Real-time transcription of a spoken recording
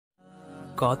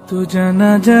কত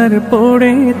জানাজার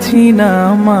পড়েছি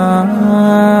নামাজ,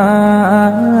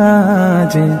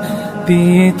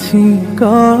 দিয়েছি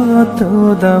কত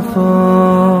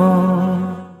দাফন।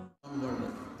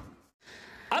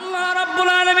 আল্লাহ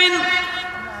রাব্বুল আলামিন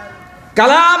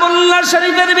কালামুল্লাহ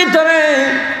শরীফের ভিতরে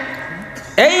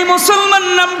এই মুসলমান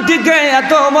নামটিকে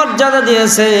এত মর্যাদা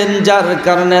দিয়েছেন, যার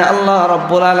কারণে আল্লাহ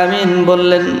রাব্বুল আলামিন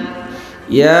বললেন,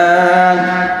 ইয়া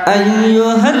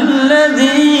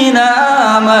আইয়ুহাল্লাযীনা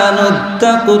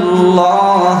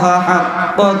আমানুত্তাকুল্লাহা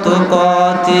হাক্কা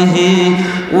তুকাতিহি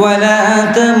ওয়া লা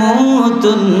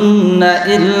তামুতুন্না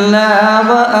ইল্লা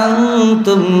ওয়া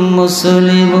আনতুম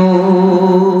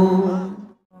মুসলিমুন।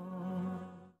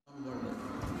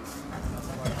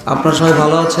 আপনারা সবাই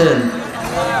ভালো আছেন?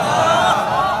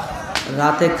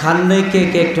 রাতে খাননি কে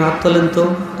কে? একটু হাত তোলেন তো।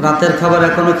 রাতের খাবার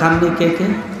এখনো খাননি কে কে?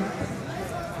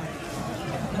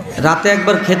 রাতে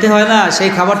একবার খেতে হয় না, সেই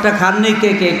খাবারটা খাননি কে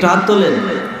কে? একটু হাত তোলেন।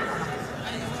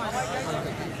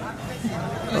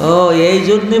 ও, এই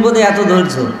জন্যই বোধহয় এত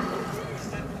ধৈর্য।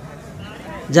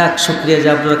 যাক, শুকরিয়া যে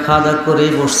আপনারা খাওয়া দাওয়া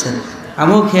করেই বসছেন।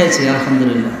 আমিও খেয়েছি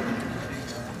আলহামদুলিল্লাহ।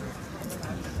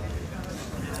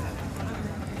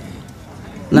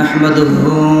 نحمده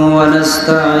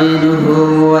ونستعينه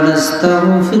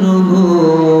ونستغفره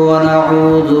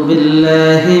ونعوذ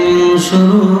بالله من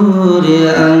شرور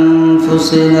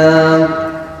أنفسنا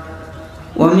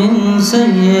ومن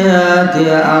سيئات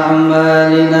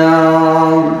أعمالنا،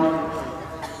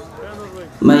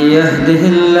 من يهده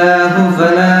الله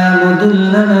فلا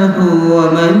مضل له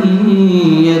ومن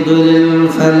يضلل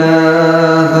فلا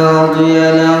هادي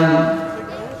له،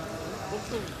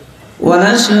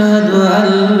 ونشهد أن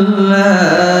لا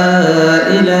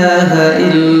إله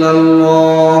إلا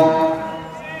الله،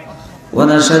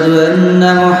 ونشهد أن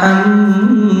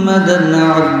محمدًا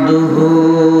عبده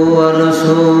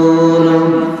ورسوله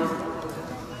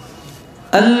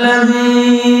الذي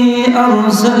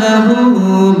أرسله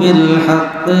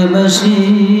بالحق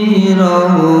بشيرا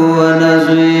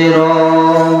ونذيرا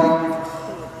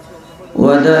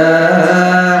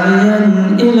وداعيا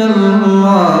إلى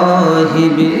الله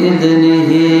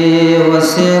بإذنه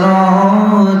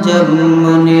وسراجا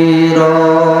منيرا،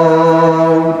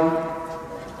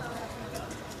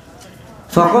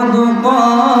 فقد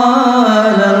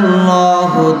قال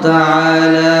الله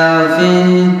تعالى في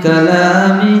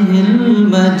كلامه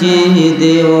المجيد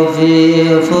وفي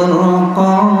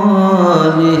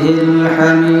فرقانه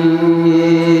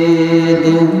الحميد،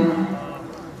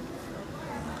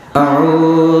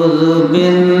 أعوذ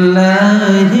بالله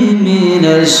من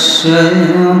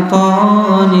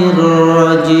الشيطان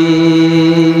الرجيم،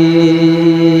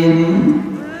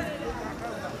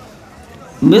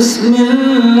 بسم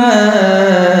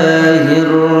الله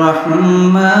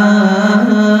الرحمن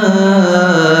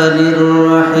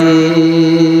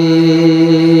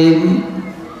الرحيم،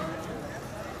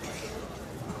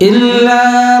 إلا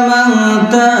من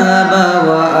تاب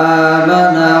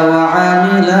وآمن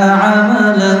وعمل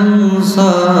عملا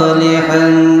صالحا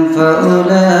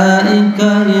فأولئك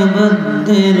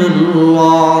يبدل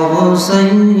الله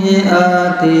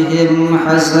سيئاتهم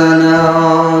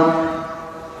حسنات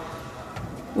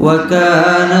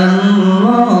وكان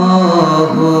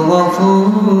الله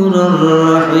غفورا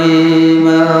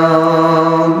رحيما.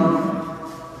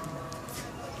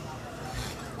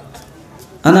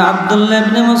 أنا عبد الله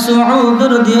بن مسعود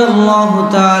رضي الله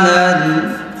تعالى عنه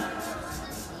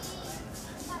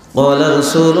قال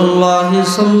رسول الله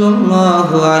صلى الله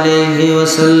عليه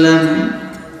وسلم،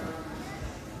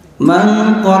 من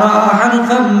قرأ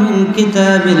حرفا من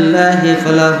كتاب الله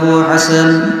فله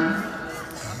حسن،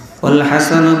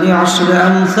 والحسن بعشر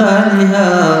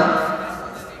أمثالها،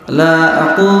 لا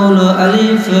أقول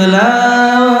ألف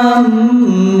لام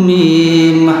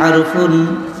ميم حرف،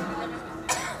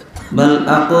 بل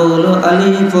أقول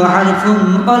ألف حرف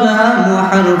ولام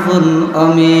حرف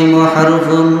وميم حرف.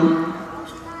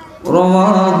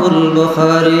 رواه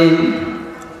البخاري.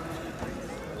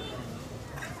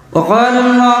 وقال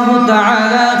الله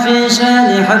تعالى في شان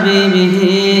حبيبه،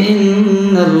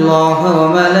 إن الله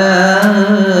وملائكته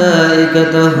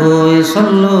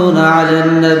يصلون على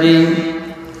النبي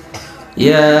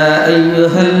يا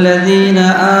أيها الذين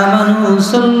آمنوا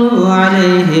صلوا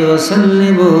عليه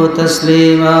وسلموا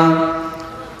تسليما.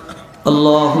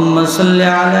 اللهم صل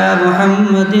على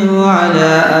محمد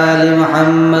وعلى آل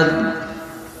محمد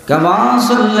كما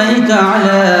صليت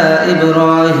على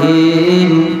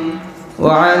إبراهيم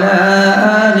وعلى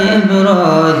آل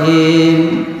إبراهيم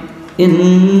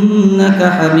إنك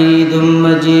حميد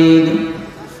مجيد.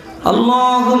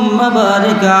 اللهم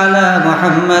بارك على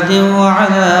محمد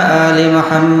وعلى آل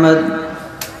محمد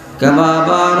كما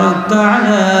باركت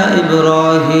على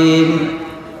إبراهيم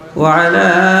وعلى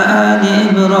آل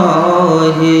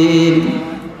إبراهيم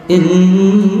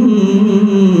إنك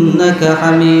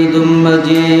حميد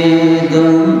مجيد.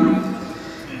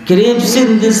 Creeps in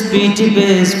this petty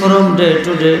pace from day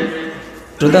to day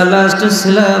to the last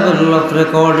syllable of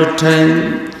recorded time.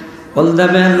 All the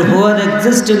men who are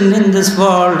existing in this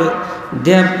world,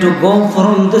 they have to go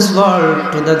from this world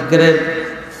to the grave,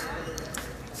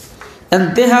 and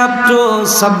they have to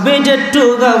submit it to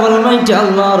the Almighty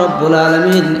Allah Rabbul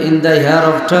Alameen in the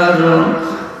hereafter.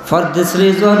 For this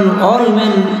reason, all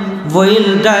men will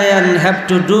die and have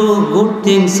to do good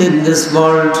things in this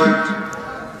world.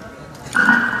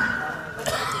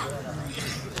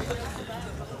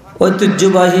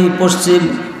 ঐতিহ্যবাহী পশ্চিম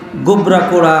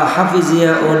গোবরাকোড়া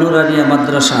হাফিজিয়া ও নুরানিয়া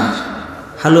মাদ্রাসা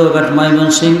হালুয়াঘাট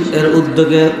ময়মনসিংহ এর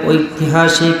উদ্যোগে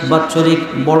ঐতিহাসিক বাৎসরিক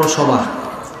বড় সভা,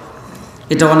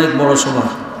 এটা অনেক বড় সভা।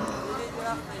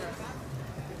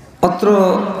 অত্র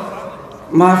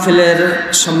মাহফিলের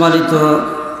সম্মানিত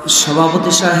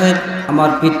সভাপতি সাহেব, আমার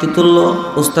পিতৃতুল্য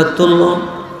উস্তাদতুল্য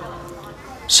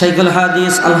শাইখুল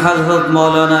হাদিস আল হযরত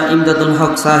মাওলানা ইমদাদুল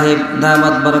হক সাহেব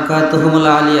দামাত বারাকাতুহুল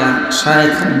আলিয়া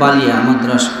শাইখ বালিয়া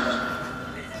মাদ্রাসা,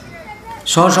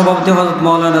 সহসভাপতি হযরত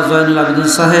মাওলানা জয়নুল আবেদিন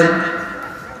সাহেব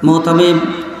মুহতামিম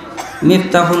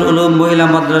মিফতাহুল উলুম মহিলা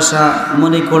মাদ্রাসা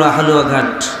মণিকোড়া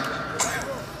হালুয়াঘাট,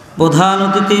 প্রধান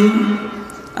অতিথি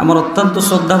আমার অত্যন্ত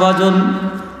শ্রদ্ধাভাজন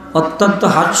অত্যন্ত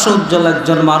হাস্য উজ্জ্বল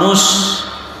একজন মানুষ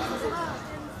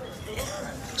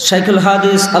শাইখুল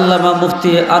হাদিস আল্লামা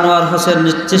মুফতি আনোয়ার হোসেন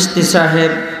চিশতি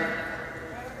সাহেব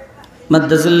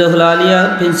মাদ্দাজিল্লাহুল আলিয়া,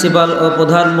 প্রিন্সিপাল ও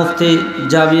প্রধান মুফতি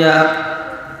জামিয়া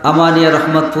আমানিয়া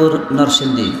রহমতপুর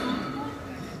নরসিংদী।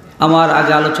 আমার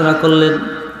আগে আলোচনা করলেন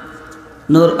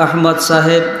নূর আহমদ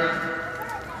সাহেব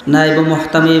নায়েব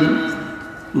মুহতামিম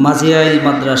মাজিয়াইল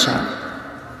মাদ্রাসা,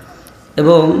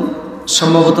 এবং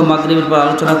সম্ভবত মাগরিবের পর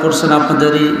আলোচনা করছেন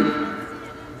আপনাদেরই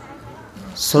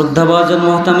শ্রদ্ধাভাজন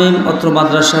মুহতামিম অত্র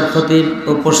মাদ্রাসার খতিব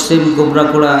ও পশ্চিম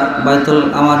গোবরাকোড়া বাইতুল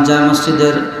আমার জামে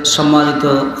মসজিদের সম্মানিত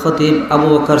খতিব আবু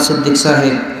বকর সিদ্দিক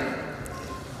সাহেব,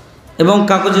 এবং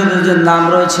কাগজের যে নাম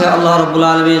রয়েছে আল্লাহ রাব্বুল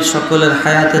আলামিন সকলের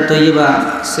হায়াতে তৈয়বা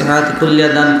সেহাতে কুল্লিয়া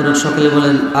দান করুন, সকলে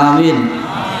বলেন আমিন।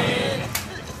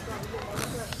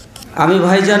 আমি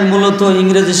ভাইজান মূলত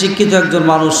ইংরেজি শিক্ষিত একজন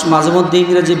মানুষ, মাঝে মধ্যে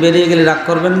ইংরেজি বেরিয়ে গেলে রাগ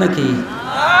করবেন নাকি?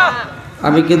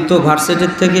 আমি কিন্তু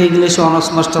ভার্সিটির থেকে ইংলিশে অনার্স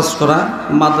মাস্টার্স করা,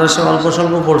 মাদ্রাসা অল্প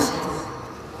স্বল্প পড়ছি।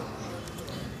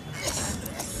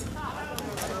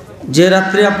 যে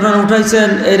রাত্রে আপনারা উঠাইছেন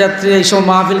এই রাত্রে এইসব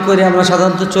মাহফিল করে আমরা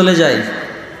সাধারণত চলে যাই।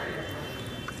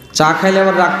 চা খাইলে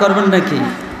আবার রাগ করবেন নাকি?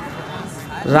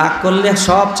 রাগ করলে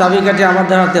সব চাবিকাঠি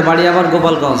আমাদের হাতে, বাড়ি আমার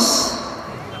গোপালগঞ্জ।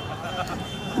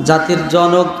 জাতির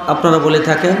জনক আপনারা বলে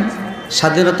থাকেন,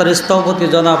 স্বাধীনতার স্থপতি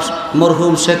জনাব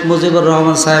মরহুম শেখ মুজিবুর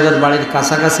রহমান সাহেবের বাড়ির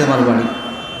কাছাকাছি আমার বাড়ি।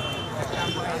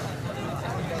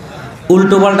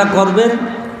 উল্টো পাল্টা করবেন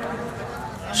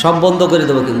সব বন্ধ করে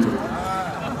দেবো, কিন্তু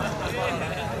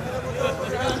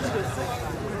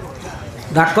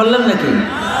রাগ করলেন নাকি?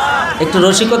 একটু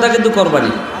রসিকতা কিন্তু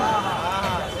করবানি।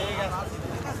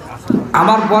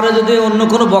 আমার পরে যদি অন্য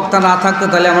কোনো বক্তা না থাকতো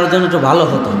তাহলে আমার জন্য একটু ভালো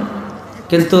হতো,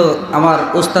 কিন্তু আমার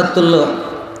উস্তাদতুল্য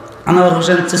আনোয়ার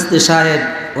হোসেন চিশতি সাহেব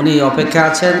উনি অপেক্ষা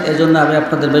আছেন, এজন্য আমি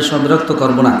আপনাদের বেশ বিরক্ত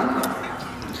করব না।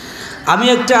 আমি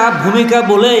একটা ভূমিকা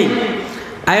বলেই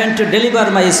I want to deliver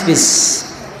my speech.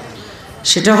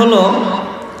 সেটা হলো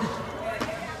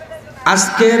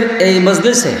আজকের এই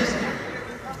মজলিসে,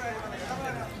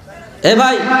 এ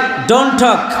ভাই don't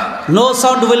talk, no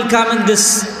sound will come in this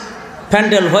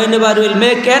pandal, হোয়েনেভার will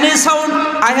make any sound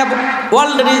I have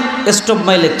already stop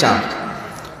my lecture.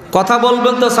 কথা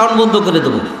বলবেন তো সাউন্ড বন্ধ করে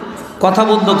দেবো, কথা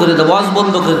বন্ধ করে দেবো, ওয়াজ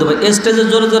বন্ধ করে দেবো। স্টেজে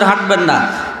জোরে জোরে হাঁটবেন না,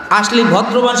 আসলে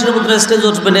ভদ্র মানুষের মধ্যে স্টেজ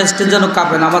উঠবেন, স্টেজ যেন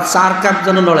কাঁপে না, আমার চার কাপ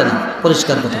যেন নড়ে না,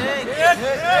 পরিষ্কার কথা।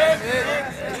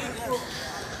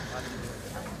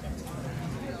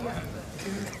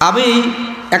 আমি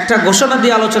একটা ঘোষণা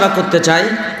দিয়ে আলোচনা করতে চাই,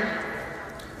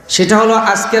 সেটা হলো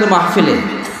আজকের মাহফিলে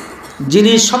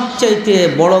যিনি সবচাইতে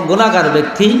বড় গুনাহগার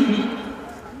ব্যক্তি,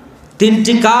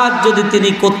 তিনটি কাজ যদি তিনি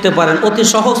করতে পারেন, অতি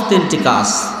সহজ তিনটি কাজ,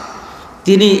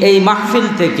 তিনি এই মাহফিল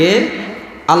থেকে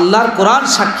আল্লাহর কোরআন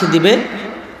সাক্ষী দিবে,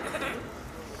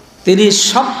 তিনি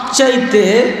সবচাইতে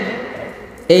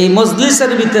এই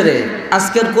মজলিসের ভিতরে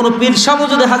আজকের কোনো পীর সাহেব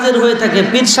যদি হাজির হয়ে থাকে,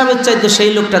 পীর সাহেবের চাইতে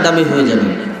সেই লোকটা দামি হয়ে যাবে।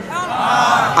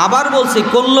 আবার বলছি,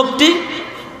 কোন লোকটি?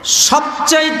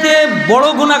 সবচাইতে বড়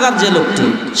গুনাহগার যে লোকটি,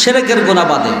 শিরকের গুনাহ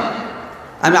বাদে।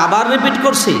 আমি আবার রিপিট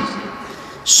করছি,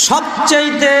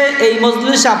 সবচাইতে এই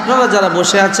মজলিসে আপনারা যারা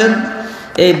বসে আছেন,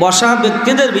 এই বসা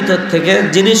ব্যক্তিদের ভিতর থেকে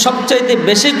যিনি সবচাইতে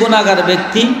বেশি গুনাহগার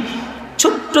ব্যক্তি,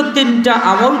 ছোট্ট তিনটা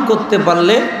আমল করতে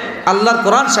পারলে আল্লাহর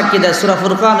কোরআন সাক্ষী দেয়, সূরা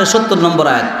ফুরকানের ৭০ নম্বর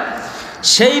আয়াত।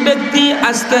 সেই ব্যক্তি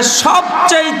আজকে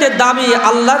সবচাইতে দামি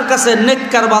আল্লাহর কাছে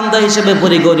নেককার বান্দা হিসেবে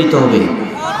পরিগণিত হবে।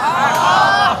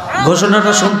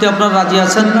 ঘোষণাটা শুনতে আপনারা রাজি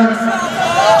আছেন না?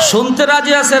 শুনতে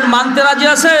রাজি আছেন, মানতে রাজি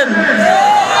আছেন?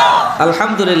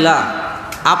 আলহামদুলিল্লাহ।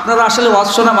 আপনারা আসলে ওয়াজ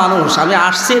শোনা মানুষ, আমি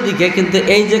আসছি এদিকে, কিন্তু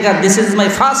এই জায়গা this is my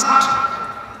first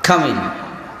coming.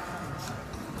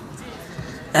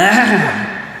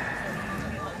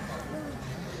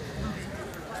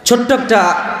 ছোট্ট একটা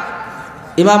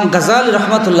ইমাম গাজালি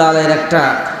রহমাতুল্লাহ আলাইহির একটা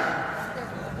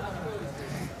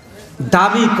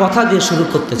দাবি কথা দিয়ে শুরু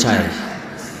করতে চাই।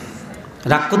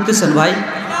 রাগ করতেছেন ভাই?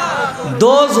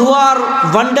 Those who are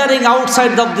wandering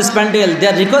outside of this pandal, they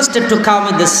are requested to come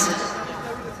in this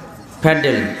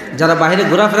pandal. যারা বাইরে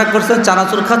ঘোরাফেরা করছেন,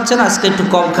 চানাচুর খাচ্ছেন, আজকে একটু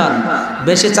কম খান।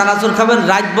 বেশি চানাচুর খাবেন,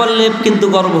 রাত বললে কিন্তু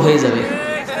গরম হয়ে যাবে।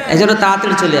 এই জন্য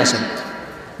তাড়াতাড়ি চলে আসেন।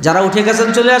 যারা উঠে গেছেন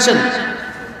চলে আসেন,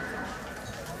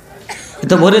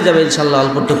 এটা ভরে যাবে ইনশাল্লাহ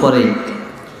অল্প একটু পরে।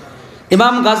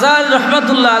 ইমাম গাজালি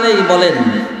রহমাতুল্লাহ আলাইহি বলেন,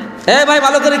 ভাই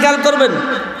ভালো করে খেয়াল করবেন।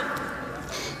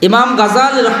 ইমাম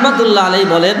গাজালি রহমাতুল্লাহ আলাইহি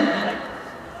বলেন,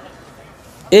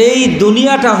 এই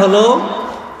দুনিয়াটা হলো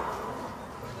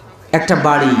একটা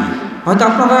বাড়ি। হয়তো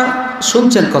আপনারা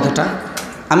শুনছেন কথাটা,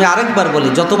 আমি আরেকবার বলি,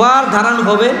 যতবার ধারণ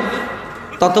হবে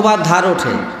ততবার ধার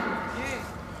ওঠে।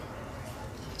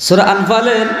 সূরা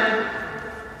আনফালের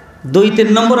 ২-৩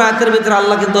 নম্বর আয়াতের ভিতরে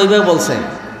আল্লাহ কিন্তু ওইভাবে বলছে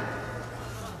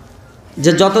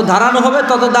যে যত ধারানো হবে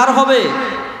তত দ্বার হবে।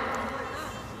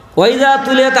 ওয়াইযা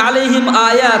তুলিয়াত আলাইহিম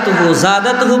আয়াতুহু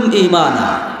যাদাতুহুম ঈমানা।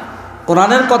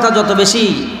 কোরআনের কথা যত বেশি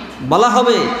বলা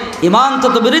হবে, ঈমান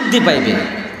তত বৃদ্ধি পাইবে।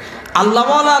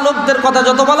 আল্লাহওয়ালা লোকদের কথা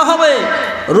যত বলা হবে,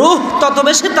 রূহ তত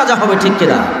বেশি তাজা হবে। ঠিক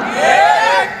কিনা?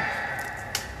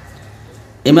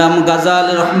 ইমাম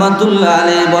গাজালি রাহমাতুল্লাহ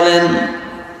আলাইহি বলেন,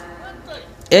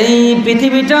 এই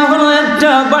পৃথিবীটা হলো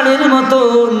একটা বাড়ির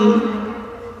মতন,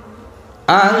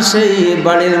 আর সেই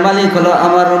বাড়ির মালিক হলো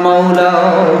আমার মাওলা।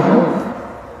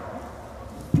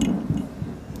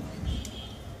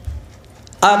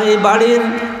 আর এই বাড়ির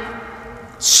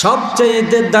সবচেয়ে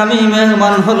দামি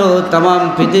মেহমান হলো তামাম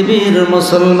পৃথিবীর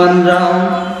মুসলমানরা।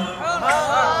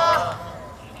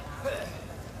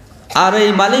 আর এই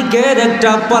মালিকের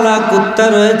একটা পালা কুত্তা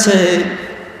রয়েছে,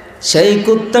 সেই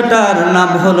কুত্তাটার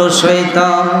নাম হলো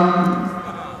শয়তান।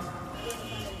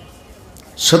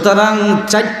 সুতরাং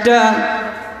 4টা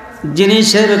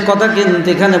জিনিসের কথা কিন্তু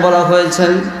এখানে বলা হয়েছে।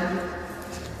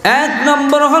 1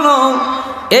 নম্বর হলো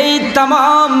এই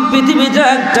তামাম পৃথিবীটা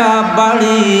একটা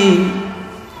বাড়ি,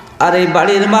 আর এই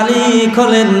বাড়ির মালিক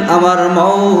হলেন আমার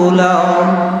মাওলা।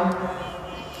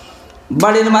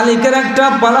 বাড়ির মালিকের একটা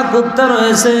পালা কুত্তা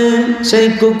রয়েছে, সেই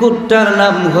কুকুরটার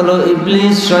নাম হলো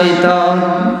ইবলিস, শয়তান।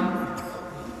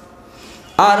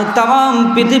 আর তামাম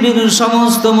পৃথিবীর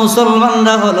সমস্ত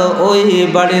মুসলমানরা হলো ওই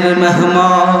বাড়ির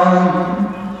মেহমান।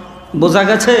 বোঝা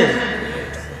গেছে?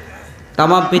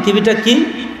 তামাম পৃথিবীটা কি?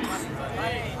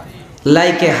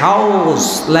 Like a house,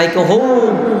 like a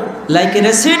home, like a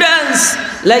residence,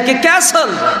 like a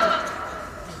castle.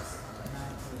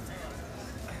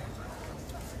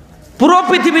 পুরো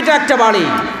পৃথিবীটা একটা বাড়ি।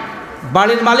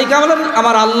 বাড়ির মালিক হলেন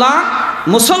আমার আল্লাহ,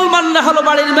 মুসলমানরা হলো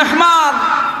বাড়ির মেহমান।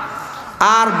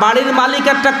 আর বাড়ির মালিক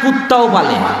একটা কুত্তাও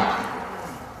পালে।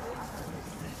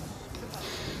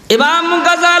 ইমাম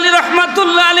গাজালি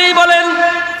রাহমাতুল্লাহ আলাইহি বলেন,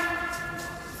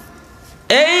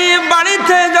 এই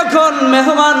বাড়িতে যখন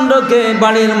মেহমান ঢোকে,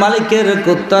 বাড়ির মালিকের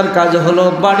কুত্তার কাজ হলো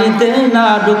বাড়িতে না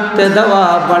ঢুকতে দেওয়া।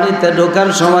 বাড়িতে ঢোকার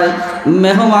সময়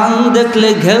মেহমান দেখলে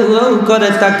ঘেউ ঘেউ করে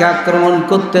তাকে আক্রমণ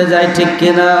করতে যায়। ঠিক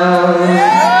কিনা?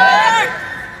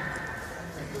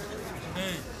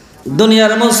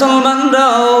 দুনিয়ার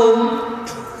মুসলমানরাও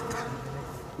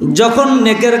যখন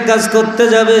নেকের কাজ করতে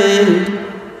যাবে,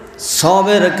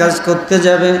 সবের কাজ করতে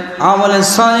যাবে, আমলে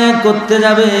সয়ে করতে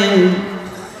যাবে,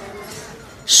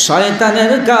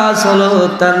 শয়তানের কাজ হলো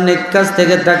তার নেক কাজ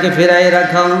থেকে তাকে ফিরাই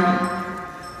রাখা।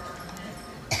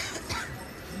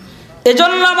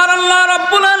 এজন্য আমার আল্লাহ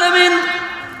রাব্বুল আলামিন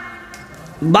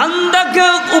বান্দাকে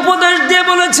উপদেশ দিয়ে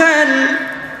বলেছেন,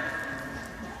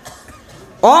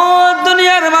 ও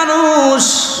দুনিয়ার মানুষ,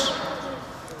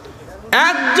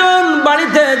 একজন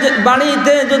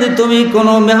বাড়িতে যদি তুমি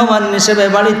কোনো মেহমান হিসেবে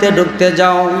বাড়িতে ঢুকতে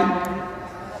যাও,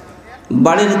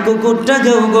 বাড়ির কুকুরটা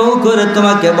ঘেউ ঘেউ করে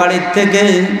তোমাকে বাড়ির থেকে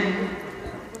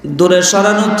দূরে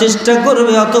সরানোর চেষ্টা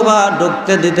করবে অথবা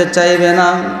ঢুকতে দিতে চাইবে না।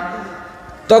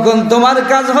 তখন তোমার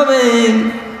কাজ হবে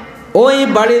ওই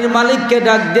বাড়ির মালিককে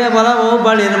ডাক দিয়ে বলা, ও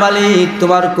বাড়ির মালিক,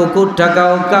 তোমার কুকুর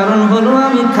টাকাও, কারণ হলো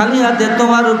আমি খালি হাতে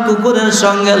তোমার কুকুরের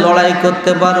সঙ্গে লড়াই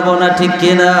করতে পারবো না। ঠিক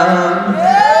কিনা?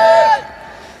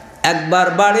 একবার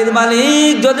বাড়ির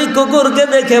মালিক যদি কুকুরকে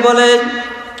দেখে বলে,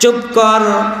 চুপ কর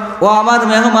ও আমার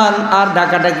মেহমান, আর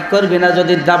ডাকাডাকি করবি না।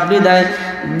 যদি ডাবলি দেয়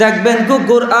দেখবেন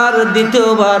কুকুর আর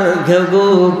দ্বিতীয়বার ঘেউ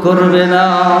ঘেউ করবে না।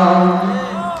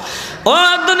 ও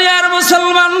দুনিয়ার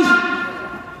মুসলমান,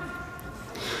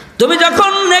 তুমি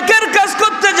যখন নেকের কাজ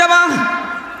করতে যাবা,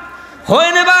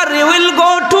 whenever you will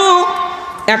go to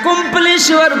accomplish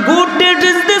your good deed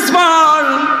in this world,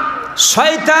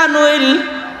 shaitan will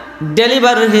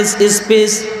deliver his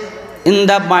speech in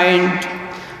the mind.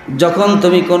 যখন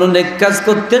তুমি কোনো নেক কাজ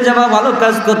করতে যাবা, ভালো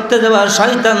কাজ করতে যাবা,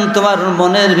 শয়তান তোমার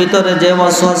মনের ভিতরে যে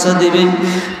ওয়াসওয়াসা দিবে,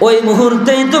 ওই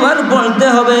মুহূর্তেই তোমার বলতে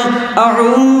হবে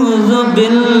আউযু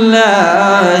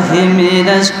বিল্লাহি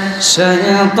মিনাশ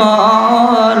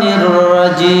শাইতানির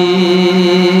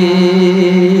রাজিম।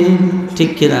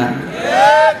 ঠিক কিনা?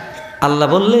 আল্লাহ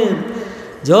বললেন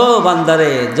যে ও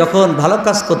বান্দারে, যখন ভালো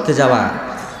কাজ করতে যাবা,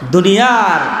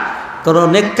 দুনিয়ার কোনো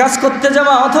নেক কাজ করতে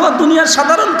যাবা অথবা দুনিয়ার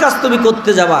সাধারণ কাজ তুমি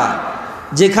করতে যাবা,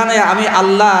 যেখানে আমি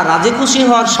আল্লাহ রাজি খুশি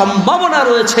হওয়ার সম্ভাবনা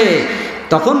রয়েছে,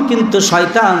 তখন কিন্তু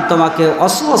শয়তান তোমাকে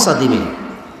ওয়াসওয়াসা দিবে।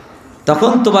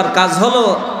 তখন তোমার কাজ হলো,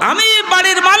 আমি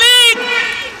বাড়ির মালিক,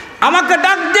 আমাকে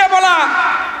ডাক দিয়ে বলা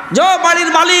যে বাড়ির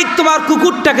মালিক, তোমার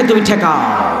কুকুরটাকে তুমি ঠেকাও।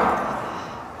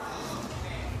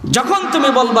 যখন তুমি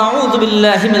বলবা আউযু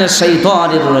বিল্লাহি মিনাশ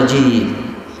শাইতানির রাজিম,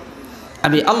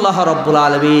 আমি আল্লাহ রাব্বুল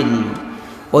আলামিন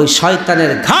ওই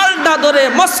শয়তানের ঘাড়টা ধরে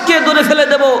মস্কে ধরে ফেলে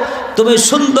দেব, তুমি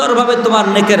সুন্দরভাবে তোমার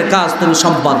নেকের কাজ তুমি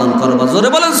সম্পাদন করবা। জোরে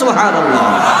বলেন সুবহানাল্লাহ।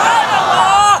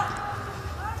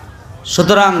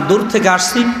 সুতরাং দূর থেকে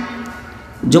আসছি,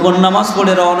 জীবন নামাজ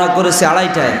পড়ে রওনা করেছি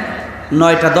 2:30টায়,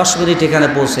 9:10 এখানে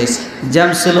পৌঁছেছি। জ্যাম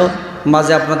ছিল,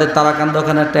 মাঝে আপনাদের তারাকান্দা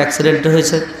ওখানে একটা অ্যাক্সিডেন্ট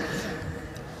হয়েছে,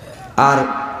 আর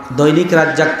দৈনিক রাত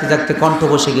জাগতে জাগতে কণ্ঠ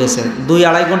বসে গিয়েছে।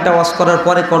 2-2.5 ঘন্টা ওয়াজ করার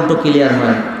পরে কণ্ঠ ক্লিয়ার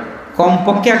হয়,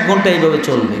 কমপক্ষে 1 ঘন্টা এইভাবে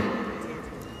চলবে।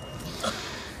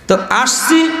 তো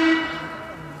আসছি,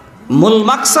 মূল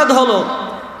মাকসাদ হলো,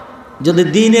 যদি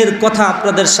দ্বীনের কথা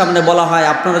আপনাদের সামনে বলা হয়,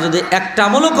 আপনারা যদি একটা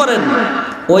আমলও করেন,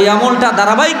 ওই আমলটা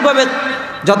ধারাবাহিকভাবে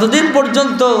যতদিন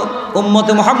পর্যন্ত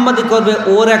উম্মতে মুহাম্মাদি করবে,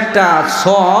 ওর একটা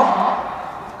সব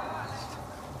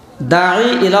দাঈ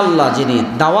ইলাল্লাহ, যিনি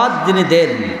দাওয়াত যিনি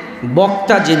দেন,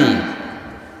 বক্তা যিনি,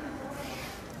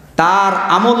 তার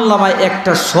আমলনামায়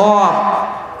একটা সব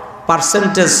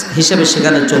পার্সেন্টেজ হিসেবে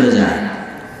সেখানে চলে যায়।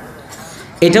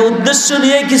 এটা উদ্দেশ্য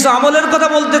নিয়ে কিছু আমলের কথা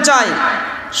বলতে চাই,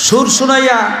 সুর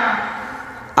শুনাইয়া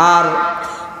আর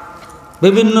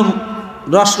বিভিন্ন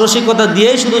রসরসিকতা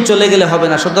দিয়েই শুধু চলে গেলে হবে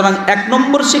না। সুতরাং 1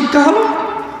 নম্বর শিক্ষা হলো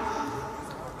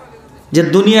যে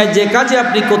দুনিয়ায় যে কাজে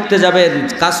আপনি করতে যাবেন,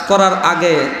 কাজ করার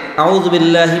আগে আউযু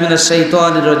বিল্লাহি মিনাশ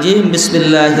শাইতানির রাজিম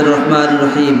বিসমিল্লাহির রহমানির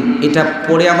রহিম, এটা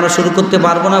পড়ে আমরা শুরু করতে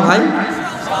পারবো না ভাই?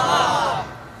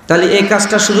 তাহলে এই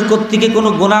কাজটা শুরু করতে কি কোনো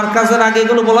গুনার কাজের আগে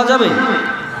এগুলো বলা যাবে?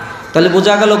 তাহলে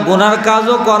বোঝা গেল গুনার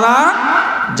কাজও করা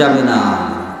যাবে না।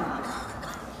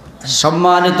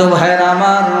 সম্মানিত ভাইরা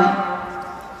আমার,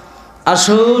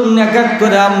 আসুন এক এক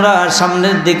করে আমরা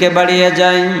সামনের দিকে বাড়িয়ে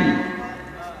যাই।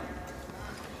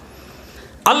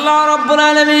 আল্লাহ রাব্বুল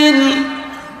আলামিন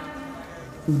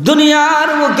দুনিয়ার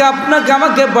মুখে আপনাকে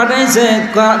আমাকে পাঠাইছে,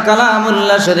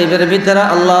 কালামুল্লাহ শরীফের ভিতরে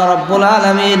আল্লাহ রাব্বুল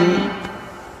আলামিন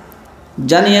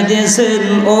জানিয়ে দিয়েছেন,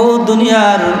 ও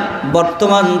দুনিয়ার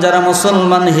বর্তমান যারা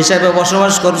মুসলমান হিসেবে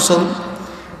বসবাস করছো,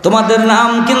 তোমাদের নাম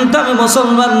কিন্তু আমি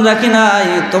মুসলমান রাখি নাই।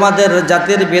 তোমাদের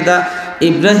জাতির পিতা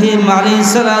ইব্রাহিম আলাইহিস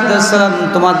সালাম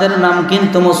তোমাদের নাম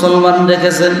কিন্তু মুসলমান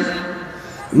রেখেছেন।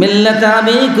 মিল্লাত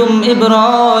আবিকুম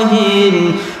ইব্রাহিম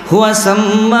হুয়া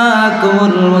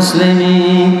সাম্মাকুমুল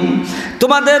মুসলিমিন,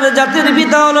 তোমাদের জাতির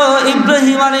পিতা হলো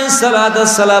ইব্রাহিম আলাইহিস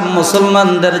সালাম,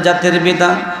 মুসলমানদের জাতির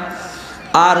পিতা।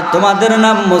 আর তোমাদের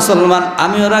নাম মুসলমান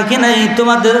আমিও রাখি নাই,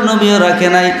 তোমাদের নবীও রাখে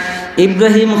নাই।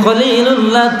 ইব্রাহিম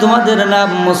খলিলুল্লাহ তোমাদের নাম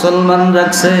মুসলমান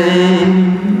রাখছে।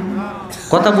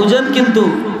 কথা বুঝেন? কিন্তু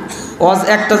ওয়াজ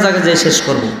একটা জায়গায় যে শেষ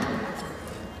করব,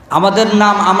 আমাদের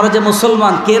নাম আমরা যে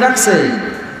মুসলমান, কে রাখছে?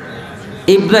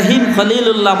 ইব্রাহিম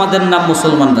খলিলুল্লাহ আমাদের নাম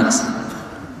মুসলমান রাখছে।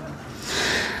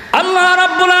 আল্লাহ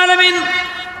রাব্বুল আলামিন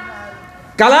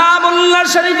কালামুল্লাহ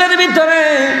শরীফের ভিতরে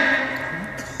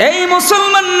এই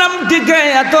মুসলমান নামটিকে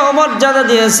এত মর্যাদা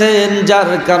দিয়েছেন,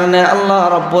 যার কারণে আল্লাহ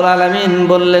রাব্বুল আলামিন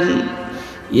বললেন,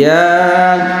 ইয়া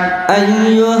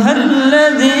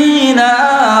আইয়ুহাল্লাযীনা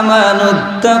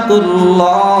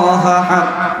আমানুত্তাকুল্লাহা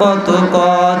হাক্কা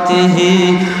তুকাতিহি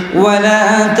ওয়া লা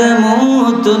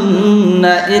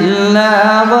তামুতুন্না ইল্লা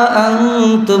ওয়া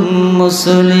আনতুম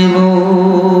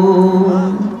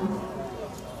মুসলিমুন।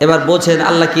 এবার বোঝেন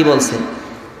আল্লাহ কি বলছে,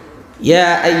 ইয়া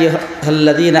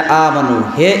আইয়ুহাল্লাযীনা আমানু,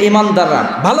 হে ঈমানদাররা।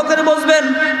 ভালো করে বুঝবেন,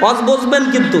 ওয়াজ বুঝবেন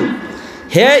কিন্তু।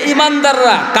 হে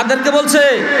ঈমানদাররা কাদেরকে বলছে?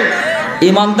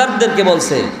 ঈমানদারদেরকে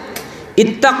বলছে।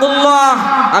 ইত্তাকুল্লাহ,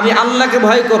 আমি আল্লাহকে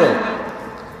ভয় করো।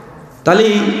 তাহলে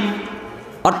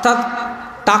অর্থাৎ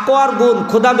তাকওয়ার গুণ,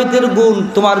 খোদাভীতির গুণ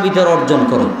তোমার ভিতর অর্জন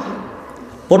করো।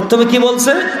 প্রথমে কি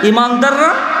বলছে?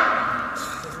 ঈমানদাররা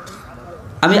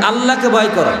আমি আল্লাহকে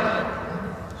ভয় করো।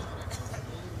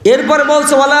 এরপরে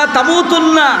বলছে ওয়ালা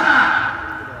তামুতুন্না,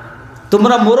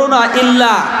 তোমরা মরো না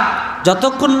ইল্লা,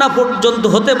 যতক্ষণ না পর্যন্ত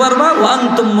হতে পারবা ওয়া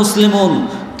আনতুম মুসলিমুন,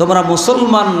 তোমরা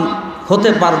মুসলমান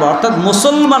হতে পারবা। অর্থাৎ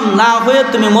মুসলমান না হয়ে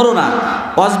তুমি মরো না।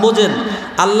 ওয়াজ বোঝেন,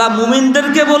 আল্লাহ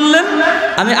মুমিনদেরকে বললেন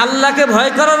আমি আল্লাহকে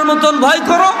ভয় করার মতন ভয়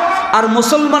করো, আর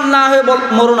মুসলমান না হয়ে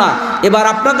মরো না। এবার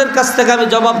আপনাদের কাছ থেকে আমি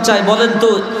জবাব চাই, বলেন তো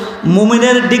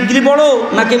মুমিনের ডিগ্রি বড়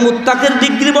নাকি মুত্তাকির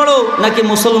ডিগ্রি বড় নাকি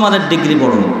মুসলমানের ডিগ্রি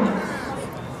বড়?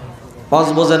 ওয়াজ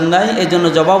বোঝেন নাই, এই জন্য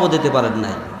জবাবও দিতে পারেন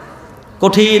নাই।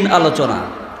 কঠিন আলোচনা।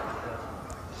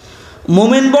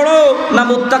 মুমিন বড় না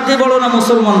মুত্তাকি বড় না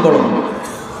মুসলমান বড়?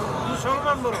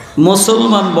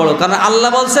 মুসলমান বড়, কারণ আল্লাহ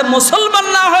বলছে মুসলমান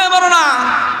না হয়ে মরো না।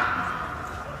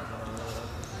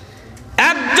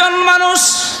 একজন মানুষ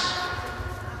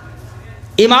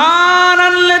ঈমান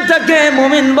আনলে তাকে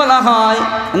মুমিন বলা হয়,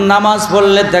 নামাজ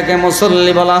পড়লে তাকে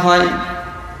মুসল্লি বলা হয়,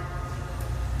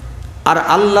 আর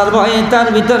আল্লাহর ভয় তার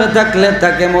ভিতরে থাকলে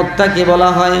তাকে মুত্তাকি বলা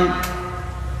হয়।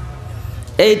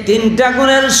 এই তিনটা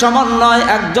গুণের সমন্বয়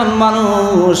একজন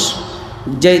মানুষ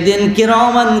যেই দিন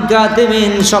কিরামান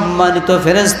কাতিবিন সম্মানিত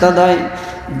ফেরেশতা দেয়,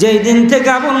 যেই দিন থেকে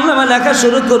আমলনামা লেখা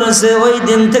শুরু করেছে ওই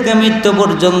দিন থেকে মৃত্যু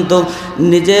পর্যন্ত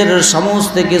নিজের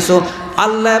সমস্ত কিছু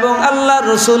আল্লাহ এবং আল্লাহ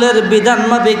রসুলের বিধান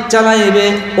মাফিক চালাইবে,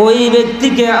 ওই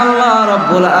ব্যক্তিকে আল্লাহ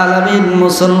রাব্বুল আলামিন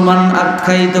মুসলমান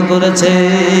আখ্যায়িত করেছে।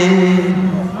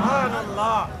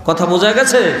 কথা বোঝা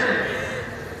গেছে?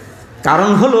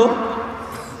 কারণ হলো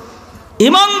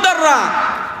ঈমানদাররা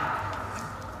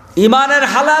ঈমানের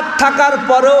হালাত থাকার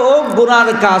পরেও গুনার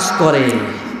কাজ করে,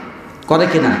 করে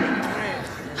কিনা?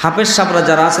 হাফেজ সাহেবরা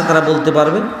যারা আছে তারা বলতে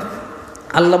পারবে।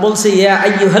 আল্লাহ বলছে ইয়া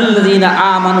আইয়ুহাল্লাযীনা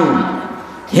আমানু,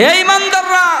 হে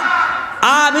ঈমানদাররা,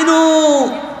 আমিনু,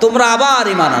 তোমরা আবার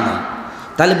ঈমান আনো।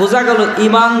 তাহলে বোঝা গেল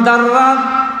ঈমানদাররা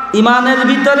ঈমানের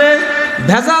ভিতরে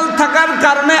ভেজাল থাকার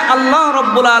কারণে আল্লাহ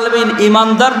রাব্বুল আলামিন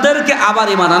ঈমানদারদেরকে আবার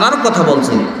ঈমান আনার কথা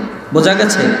বলছেন। বোঝা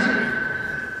গেছে?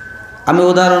 আমি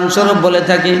উদাহরণস্বরূপ বলে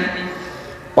থাকি,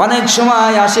 অনেক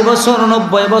সময় 80 বছর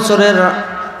 90 বছরের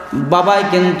বাবাই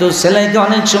কিন্তু ছেলেকে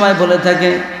অনেক সময় বলে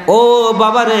থাকে, ও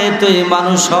বাবারে তুই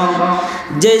মানুষ হ।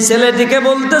 যেই ছেলেটিকে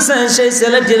বলতেছে সেই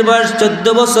ছেলেটির বয়স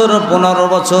 14 বছর 15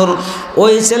 বছর।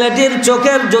 ওই ছেলেটির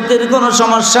চোখের জ্যোতির কোনো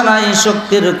সমস্যা নাই,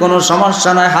 শক্তির কোনো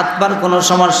সমস্যা নাই, হাত পার কোনো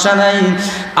সমস্যা নাই।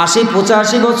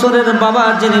 80-85 বছরের বাবা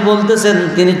যিনি বলতেছেন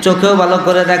তিনি চোখেও ভালো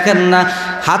করে দেখেন না,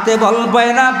 হাতে বল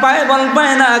পায় না, পায়ে বল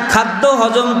পায় না, খাদ্য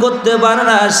হজম করতে পারে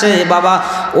না। সেই বাবা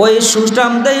ওই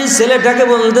সুষ্টাম দেই ছেলেটাকে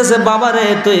বলতেছে বাবারে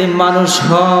তুই মানুষ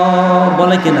হ,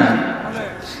 বলে কিনা?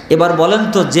 এবার বলেন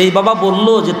তো, যেই বাবা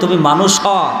বললো যে তুমি মানুষ হ,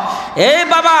 এই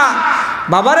বাবা,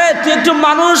 বাবারে তুই একটু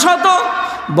মানুষ হতো,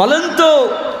 বলেন তো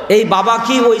এই বাবা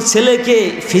কি ওই ছেলেকে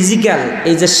ফিজিক্যাল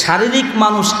এই যে শারীরিক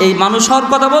মানুষ, এই মানুষ হওয়ার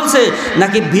কথা বলছে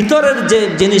নাকি ভিতরের যে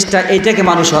জিনিসটা এইটাকে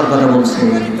মানুষ হওয়ার কথা বলছে?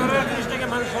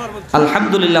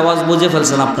 আলহামদুলিল্লাহ, ওয়াজ বুঝে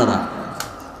ফেলছেন আপনারা।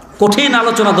 কঠিন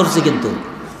আলোচনা ধরছি কিন্তু।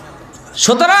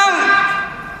 সুতরাং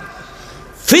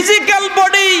physical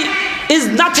body is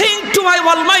nothing to my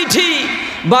Almighty,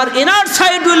 but inner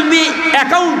side will be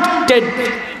accounted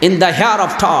in the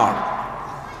hereafter.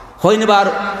 Whenever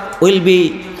will be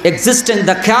existing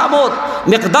the Qiyamah,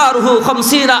 miqdaruhu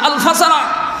 50,000 sana.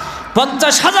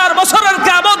 50,000 বছরের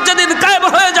কিয়ামত যেদিন কায়েম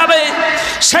হয়ে যাবে,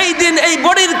 সেই দিন এই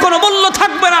বডির কোনো মূল্য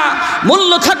থাকবে না।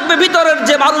 মূল্য থাকবে ভিতরের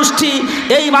যে মানুষটি,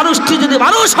 এই মানুষটি যদি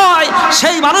মানুষ হয়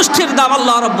সেই মানুষটির দাম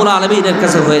আল্লাহ রাব্বুল আলামিনের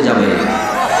কাছে হয়ে যাবে।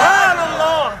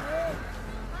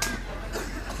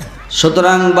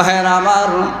 সুতরাং ভাইয়েরা আমার,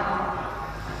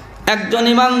 একজন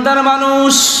ইমানদার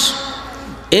মানুষ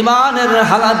ইমানের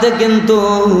হালাতে কিন্তু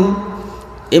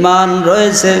ইমান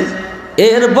রয়েছে,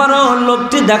 এরপরও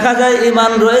লোকটি দেখা যায়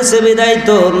ইমান রয়েছে বিদায়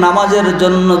তো নামাজের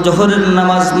জন্য জোহরের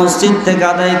নামাজ মসজিদ থেকে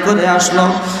আদায় করে আসলো।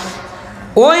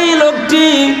 ওই লোকটি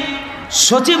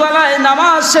সচিবালয়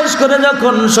নামাজ শেষ করে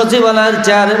যখন সচিবালয়ের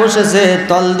চেয়ারে বসেছে,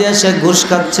 তল দিয়ে সে ঘুষ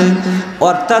খাচ্ছে।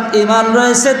 অর্থাৎ ইমান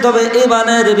রয়েছে, তবে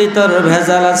ইমানের ভিতর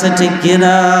ভেজাল আছে, ঠিক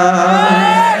কিনা?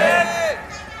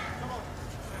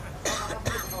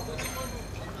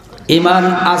 ইমান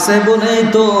আছে বলেই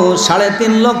তো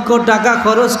 3.5 লক্ষ টাকা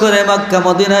খরচ করে মক্কা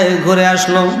মদিনায় ঘুরে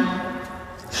আসলো।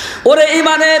 ওরে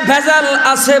ইমানে ভেজাল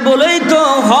আছে বলেই তো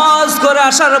হজ করে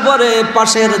আসার পরে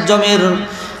পাশের জমির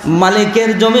মালিকের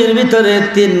জমির ভিতরে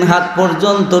 3 হাত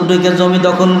পর্যন্ত ঢুকে জমি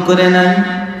দখল করে নেয়,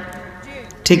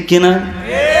 ঠিক কিনা?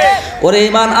 ওরে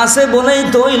ইমান আছে বলেই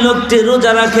তো ওই লোকটি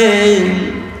রোজা রাখে,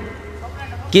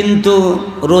 কিন্তু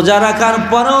রোজা রাখার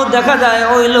পরেও দেখা যায়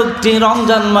ওই লোকটি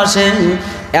রমজান মাসে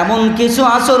এমন কিছু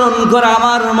আচরণ করে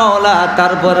আমার মাওলা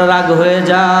তারপরে রাগ হয়ে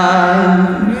যায়।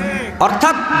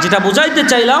 অর্থাৎ যেটা বুঝাইতে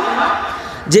চাইলাম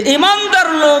যে ইমানদার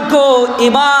লোকও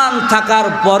ইমান থাকার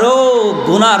পরেও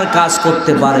গুনার কাজ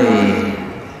করতে পারে।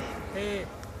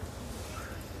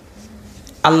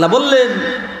 আল্লাহ বললেন,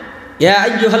 ইয়া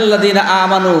আইয়ুহাল্লাযীনা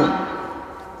আমানু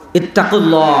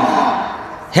ইত্তাকুল্লাহ,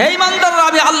 হে ইমানদাররা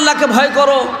আমি আল্লাহকে ভয়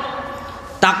করো।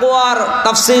 তাকওয়ার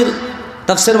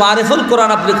তাফসীর মারিফুল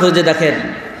কোরআন আপনি খুঁজে দেখেন,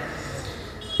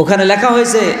 ওখানে লেখা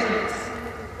হয়েছে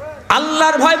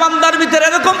আল্লাহর ভয় বান্দার ভিতরে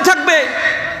এরকম থাকবে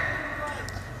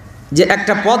যে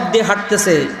একটা পথ দিয়ে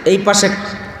হাঁটতেছে, এই পাশে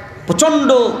প্রচণ্ড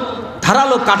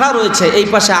ধারালো কাঁটা রয়েছে, এই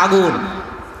পাশে আগুন,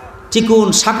 চিকুন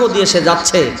সাঁকো দিয়ে সে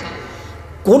যাচ্ছে,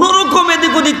 কোনো রকম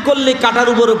এদিক ওদিক করলে কাঁটার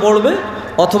উপরে পড়বে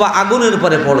অথবা আগুনের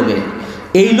উপরে পড়বে।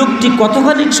 এই লোকটি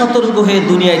কতখানি সতর্ক হয়ে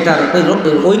দুনিয়ায় তার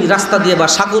ওই রাস্তা দিয়ে বা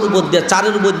সাগর উপর দিয়ে,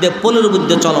 চারের উপর দিয়ে, পোলের উপর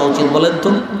দিয়ে চলা উচিত বলেন তো?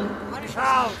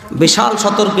 বিশাল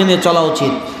সতর্ক নিয়ে চলা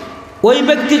উচিত। ওই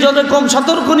ব্যক্তি যত কম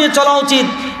সতর্ক নিয়ে চলা উচিত।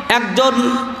 একজন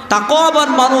তাকওয়াবান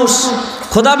মানুষ,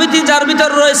 খোদাভীতি যার ভিতর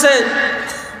রয়েছে,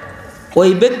 ওই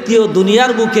ব্যক্তিও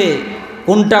দুনিয়ার বুকে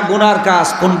কোনটা গুনার কাজ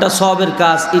কোনটা সওয়াবের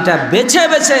কাজ এটা বেছে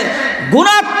বেছে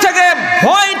গুনার থেকে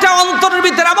ভয়টা অন্তরের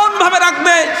ভিতরে এমন ভাবে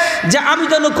রাখবে যে আমি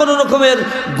যেন কোনো রকমের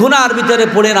গুনার ভিতরে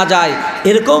পড়ে না যায়।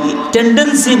 এরকম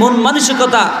টেন্ডেন্সি, মন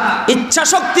মানসিকতা, ইচ্ছা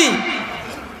শক্তি,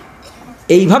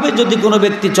 এইভাবে যদি কোনো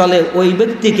ব্যক্তি চলে ওই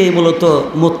ব্যক্তিকেই মূলত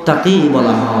মুত্তাকি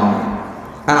বলা হয়।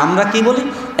 আর আমরা কি বলি,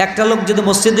 একটা লোক যদি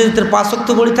মসজিদের ভিতরে 5 ওয়াক্ত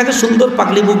পড়ে থাকে, সুন্দর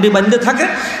পাগড়ি বুগড়ি বাঁধতে থাকে,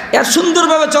 আর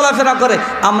সুন্দরভাবে চলাফেরা করে,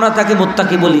 আমরা তাকে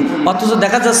মুত্তাকি বলি। অথচ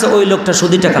দেখা যাচ্ছে ওই লোকটা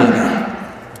সুদি টাকা লাগায়।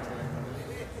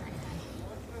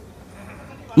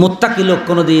 মুত্তাকি লোক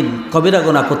কোনোদিন কবিরা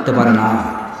গুনাহ করতে পারে না।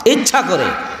 ইচ্ছা করে,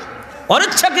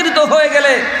 অনিচ্ছাকৃত হয়ে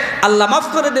গেলে আল্লাহ মাফ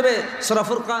করে দেবে। সূরা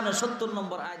ফুরকানের 70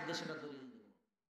 নম্বর আয়াত দিয়ে সেটা